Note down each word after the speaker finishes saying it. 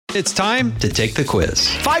It's time to take the quiz.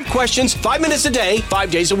 5 questions, 5 minutes a day,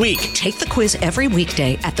 5 days a week. Take the quiz every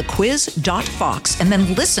weekday at thequiz.fox and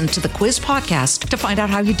then listen to the quiz podcast to find out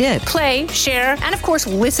how you did. Play, share, and of course,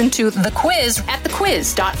 listen to the quiz at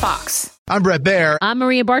thequiz.fox. I'm Brett Baer. I'm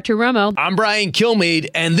Maria Bartiromo. I'm Brian Kilmeade,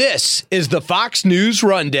 and this is the Fox News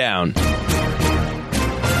Rundown.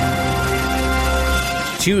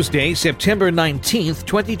 Tuesday, September 19th,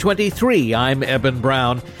 2023. I'm Eben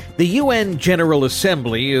Brown. The UN General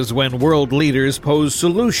Assembly is when world leaders pose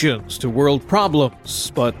solutions to world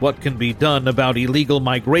problems. But what can be done about illegal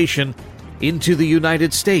migration into the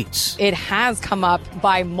United States? It has come up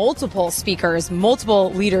by multiple speakers,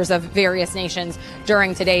 multiple leaders of various nations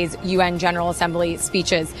during today's UN General Assembly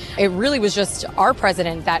speeches. It really was just our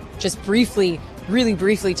president that just really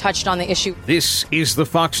briefly touched on the issue. This is the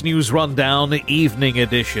Fox News Rundown Evening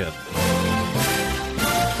Edition.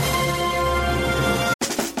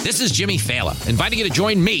 This is Jimmy Fallon, inviting you to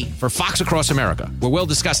join me for Fox Across America, where we'll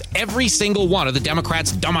discuss every single one of the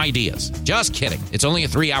Democrats' dumb ideas. Just kidding. It's only a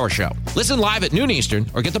 3-hour show. Listen live at noon Eastern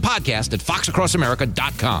or get the podcast at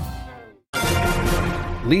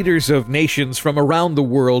foxacrossamerica.com. Leaders of nations from around the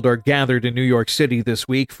world are gathered in New York City this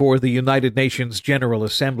week for the United Nations General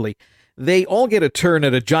Assembly. They all get a turn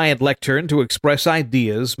at a giant lectern to express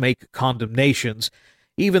ideas, make condemnations.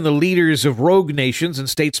 Even the leaders of rogue nations and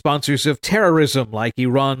state sponsors of terrorism, like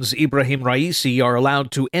Iran's Ibrahim Raisi, are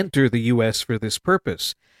allowed to enter the U.S. for this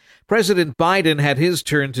purpose. President Biden had his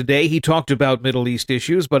turn today. He talked about Middle East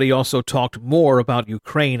issues, but he also talked more about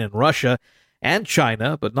Ukraine and Russia and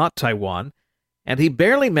China, but not Taiwan. And he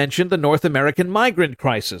barely mentioned the North American migrant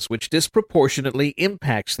crisis, which disproportionately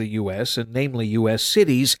impacts the U.S., and namely U.S.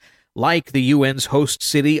 cities, like the UN's host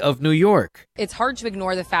city of New York. It's hard to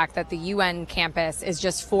ignore the fact that the UN campus is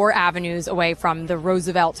just 4 avenues away from the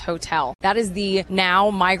Roosevelt Hotel. That is the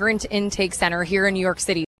now migrant intake center here in New York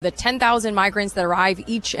City. The 10,000 migrants that arrive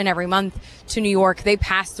each and every month to New York, they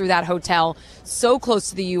pass through that hotel so close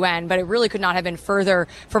to the UN, but it really could not have been further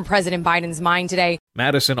from President Biden's mind today.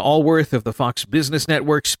 Madison Allworth of the Fox Business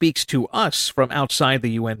Network speaks to us from outside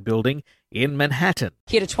the UN building in Manhattan.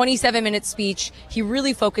 He had a 27-minute speech. He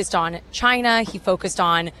really focused on China. He focused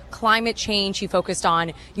on climate change. He focused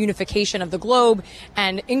on unification of the globe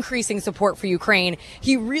and increasing support for Ukraine.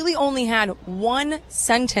 He really only had one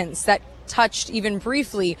sentence that touched even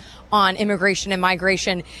briefly on immigration and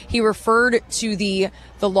migration. He referred to the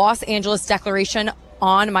Los Angeles Declaration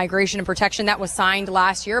on Migration and Protection that was signed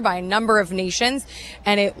last year by a number of nations,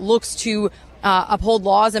 and it looks to uphold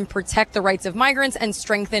laws and protect the rights of migrants and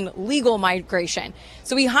strengthen legal migration.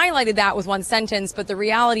 So he highlighted that with one sentence, but the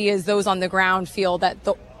reality is those on the ground feel that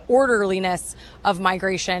the orderliness of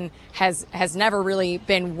migration has never really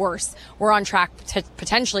been worse. We're on track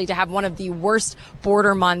potentially to have one of the worst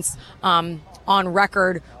border months on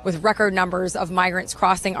record, with record numbers of migrants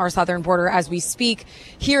crossing our southern border as we speak.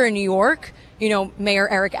 Here in New York, Mayor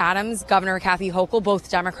Eric Adams, Governor Kathy Hochul,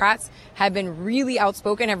 both Democrats, have been really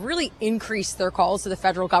outspoken, have really increased their calls to the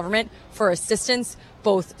federal government for assistance,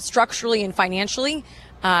 both structurally and financially.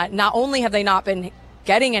 Not only have they not been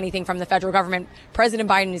getting anything from the federal government, President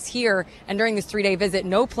Biden is here, and during this 3-day visit,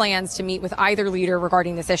 no plans to meet with either leader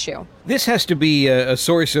regarding this issue. This has to be a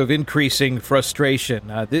source of increasing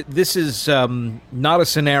frustration. This is not a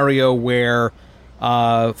scenario where,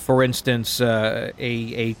 for instance,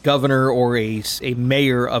 a governor or a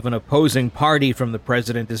mayor of an opposing party from the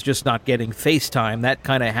president is just not getting FaceTime. That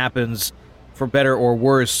kind of happens, for better or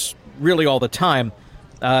worse, really all the time.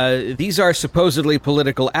 These are supposedly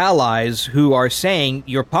political allies who are saying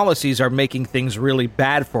your policies are making things really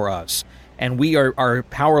bad for us, and we are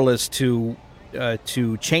powerless to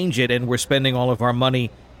change it, and we're spending all of our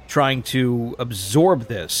money trying to absorb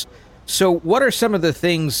this. So what are some of the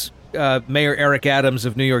things Mayor Eric Adams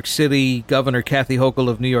of New York City, Governor Kathy Hochul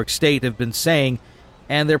of New York State have been saying?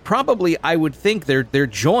 And they're probably, I would think, they're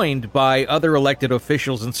joined by other elected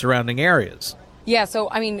officials in surrounding areas. Yeah, so,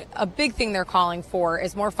 a big thing they're calling for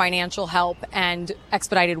is more financial help and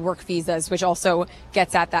expedited work visas, which also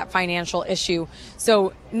gets at that financial issue.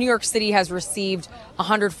 So New York City has received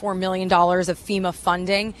 $104 million of FEMA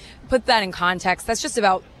funding. Put that in context, that's just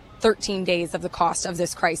about 13 days of the cost of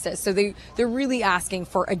this crisis. So they're really asking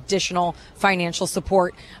for additional financial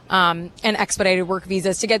support and expedited work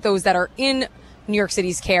visas to get those that are in New York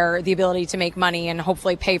City's care, the ability to make money and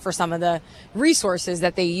hopefully pay for some of the resources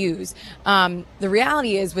that they use. The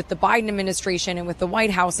reality is, with the Biden administration and with the White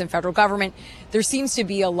House and federal government, there seems to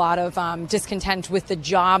be a lot of discontent with the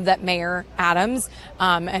job that Mayor Adams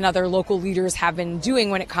and other local leaders have been doing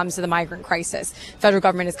when it comes to the migrant crisis. Federal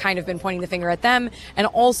government has kind of been pointing the finger at them, and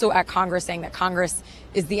also at Congress, saying that Congress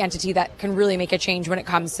is the entity that can really make a change when it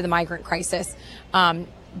comes to the migrant crisis.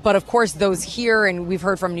 But of course, those here, and we've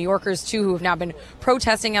heard from New Yorkers too, who have now been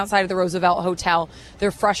protesting outside of the Roosevelt Hotel, they're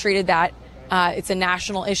frustrated that it's a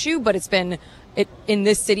national issue, but it's been, in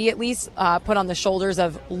this city at least, put on the shoulders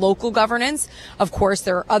of local governance. Of course,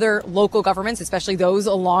 there are other local governments, especially those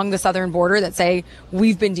along the southern border, that say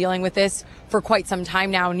we've been dealing with this for quite some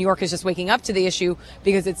time now. New York is just waking up to the issue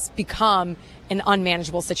because it's become an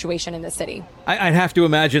unmanageable situation in the city. I'd have to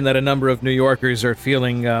imagine that a number of New Yorkers are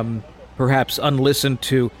feeling perhaps unlistened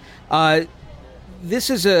to. This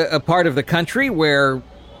is a part of the country where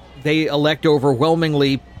they elect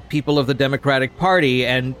overwhelmingly people of the Democratic Party,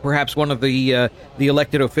 and perhaps one of the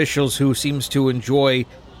elected officials who seems to enjoy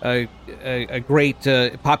a great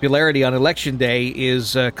popularity on Election Day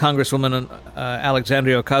is Congresswoman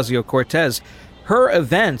Alexandria Ocasio-Cortez. Her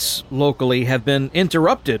events locally have been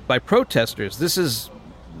interrupted by protesters. This is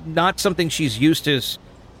not something she's used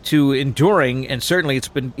to enduring, and certainly it's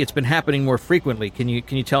been happening more frequently. Can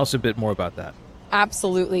you tell us a bit more about that?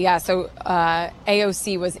 Absolutely, yeah. So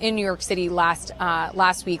AOC was in New York City last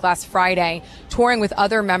Friday, touring with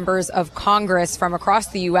other members of Congress from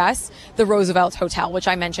across the U.S., the Roosevelt Hotel, which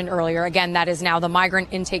I mentioned earlier. Again, that is now the migrant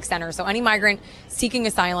intake center. So any migrant seeking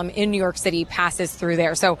asylum in New York City passes through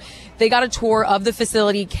there. So they got a tour of the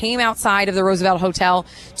facility, came outside of the Roosevelt Hotel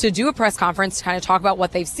to do a press conference to kind of talk about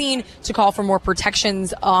what they've seen, to call for more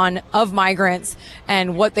protections of migrants.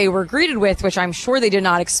 And what they were greeted with, which I'm sure they did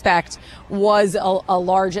not expect, was a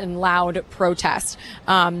large and loud protest.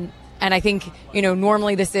 And I think,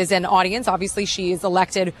 normally this is an audience. Obviously, she is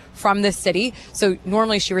elected from this city. So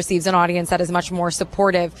normally she receives an audience that is much more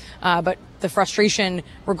supportive. But the frustration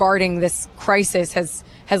regarding this crisis has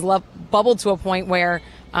bubbled to a point where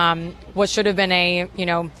what should have been a,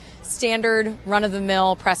 standard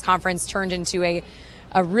run-of-the-mill press conference turned into a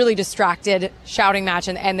really distracted shouting match,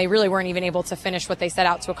 and they really weren't even able to finish what they set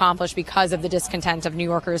out to accomplish because of the discontent of New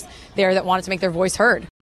Yorkers there that wanted to make their voice heard.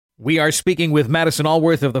 We are speaking with Madison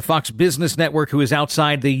Allworth of the Fox Business Network, who is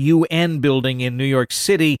outside the UN building in New York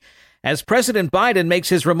City, as President Biden makes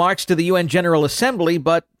his remarks to the UN General Assembly,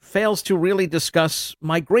 but fails to really discuss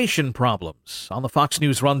migration problems. On the Fox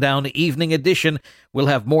News Rundown Evening Edition, we'll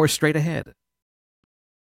have more straight ahead.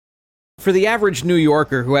 For the average New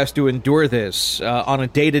Yorker who has to endure this on a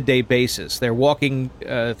day-to-day basis, they're walking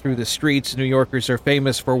through the streets. New Yorkers are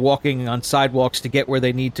famous for walking on sidewalks to get where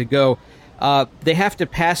they need to go. They have to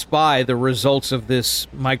pass by the results of this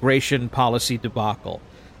migration policy debacle.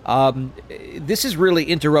 This is really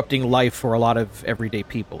interrupting life for a lot of everyday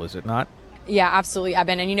people, is it not? Yeah, absolutely,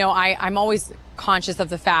 Eben. And, I'm always conscious of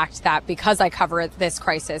the fact that because I cover this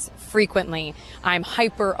crisis frequently, I'm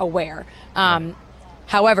hyper aware.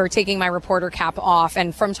 However, taking my reporter cap off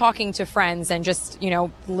and from talking to friends and just,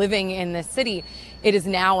 living in this city, it is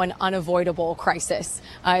now an unavoidable crisis,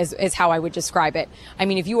 is how I would describe it. I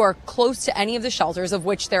mean, if you are close to any of the shelters, of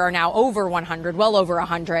which there are now over 100, well over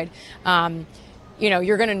 100,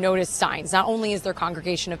 you're going to notice signs. Not only is there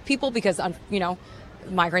congregation of people because,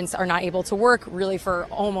 migrants are not able to work really for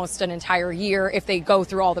almost an entire year if they go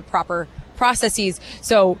through all the proper processes.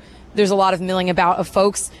 So there's a lot of milling about of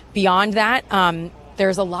folks. Beyond that,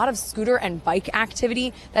 there's a lot of scooter and bike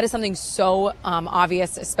activity. That is something so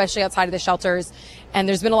obvious, especially outside of the shelters. And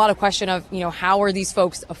there's been a lot of question of, how are these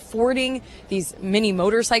folks affording these mini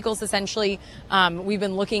motorcycles, essentially? We've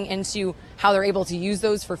been looking into how they're able to use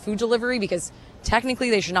those for food delivery, because technically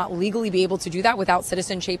they should not legally be able to do that without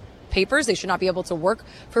citizenship papers. They should not be able to work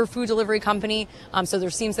for a food delivery company. So there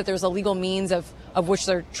seems that there's a legal means of which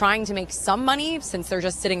they're trying to make some money since they're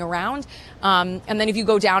just sitting around. And then if you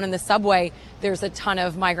go down in the subway, there's a ton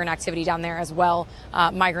of migrant activity down there as well.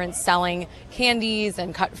 Migrants selling candies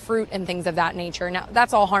and cut fruit and things of that nature. Now,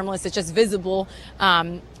 that's all harmless. It's just visible.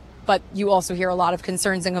 But you also hear a lot of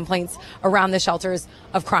concerns and complaints around the shelters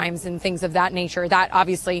of crimes and things of that nature. That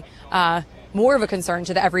obviously more of a concern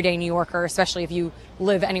to the everyday New Yorker, especially if you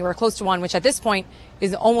live anywhere close to one, which at this point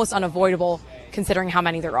is almost unavoidable considering how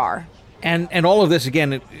many there are. And all of this,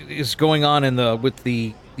 again, is going on with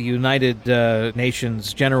the United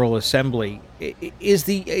Nations General Assembly.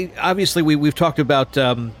 Obviously we've talked about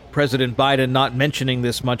President Biden not mentioning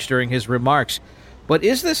this much during his remarks, But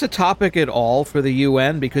is this a topic at all for the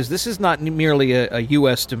UN? Because this is not merely a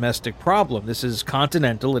U.S. domestic problem. This is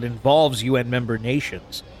continental. It involves UN member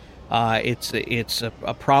nations. It's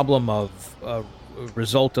a problem of a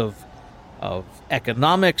result of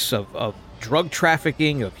economics, of drug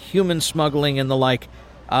trafficking, of human smuggling, and the like.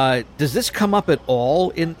 Does this come up at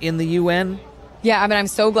all in the UN? Yeah, I mean, I'm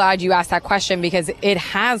so glad you asked that question because it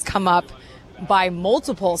has come up by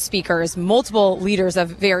multiple speakers, multiple leaders of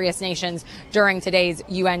various nations during today's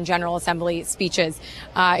UN General Assembly speeches.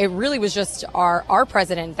 It really was just our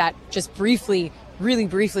president that just really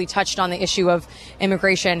briefly touched on the issue of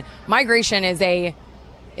immigration. Migration is a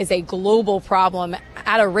global problem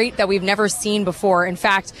at a rate that we've never seen before. In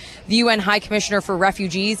fact, the UN High Commissioner for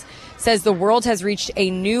Refugees says the world has reached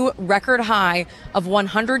a new record high of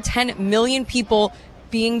 110 million people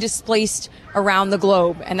being displaced around the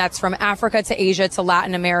globe. And that's from Africa to Asia to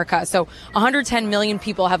Latin America. So 110 million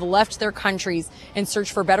people have left their countries in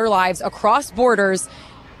search for better lives across borders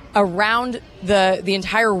around the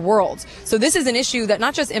entire world. So this is an issue that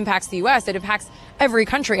not just impacts the U.S., it impacts every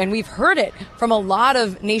country. And we've heard it from a lot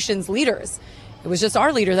of nations' leaders. It was just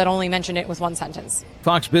our leader that only mentioned it with one sentence.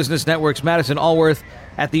 Fox Business Network's Madison Allworth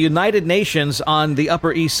at the United Nations on the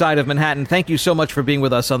Upper East Side of Manhattan. Thank you so much for being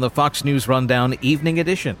with us on the Fox News Rundown Evening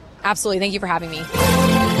Edition. Absolutely. Thank you for having me.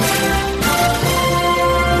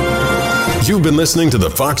 You've been listening to the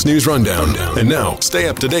Fox News Rundown. And now, stay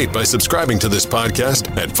up to date by subscribing to this podcast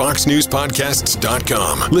at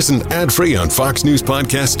foxnewspodcasts.com. Listen ad-free on Fox News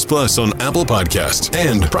Podcasts Plus on Apple Podcasts.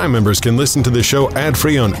 And Prime members can listen to the show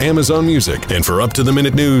ad-free on Amazon Music. And for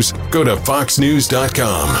up-to-the-minute news, go to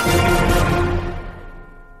foxnews.com.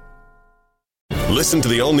 Listen to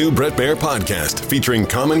the all-new Bret Baier podcast featuring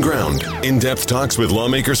Common Ground, in-depth talks with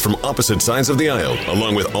lawmakers from opposite sides of the aisle,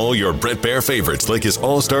 along with all your Bret Baier favorites like his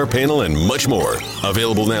all-star panel and much more.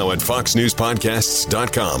 Available now at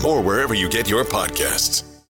foxnewspodcasts.com or wherever you get your podcasts.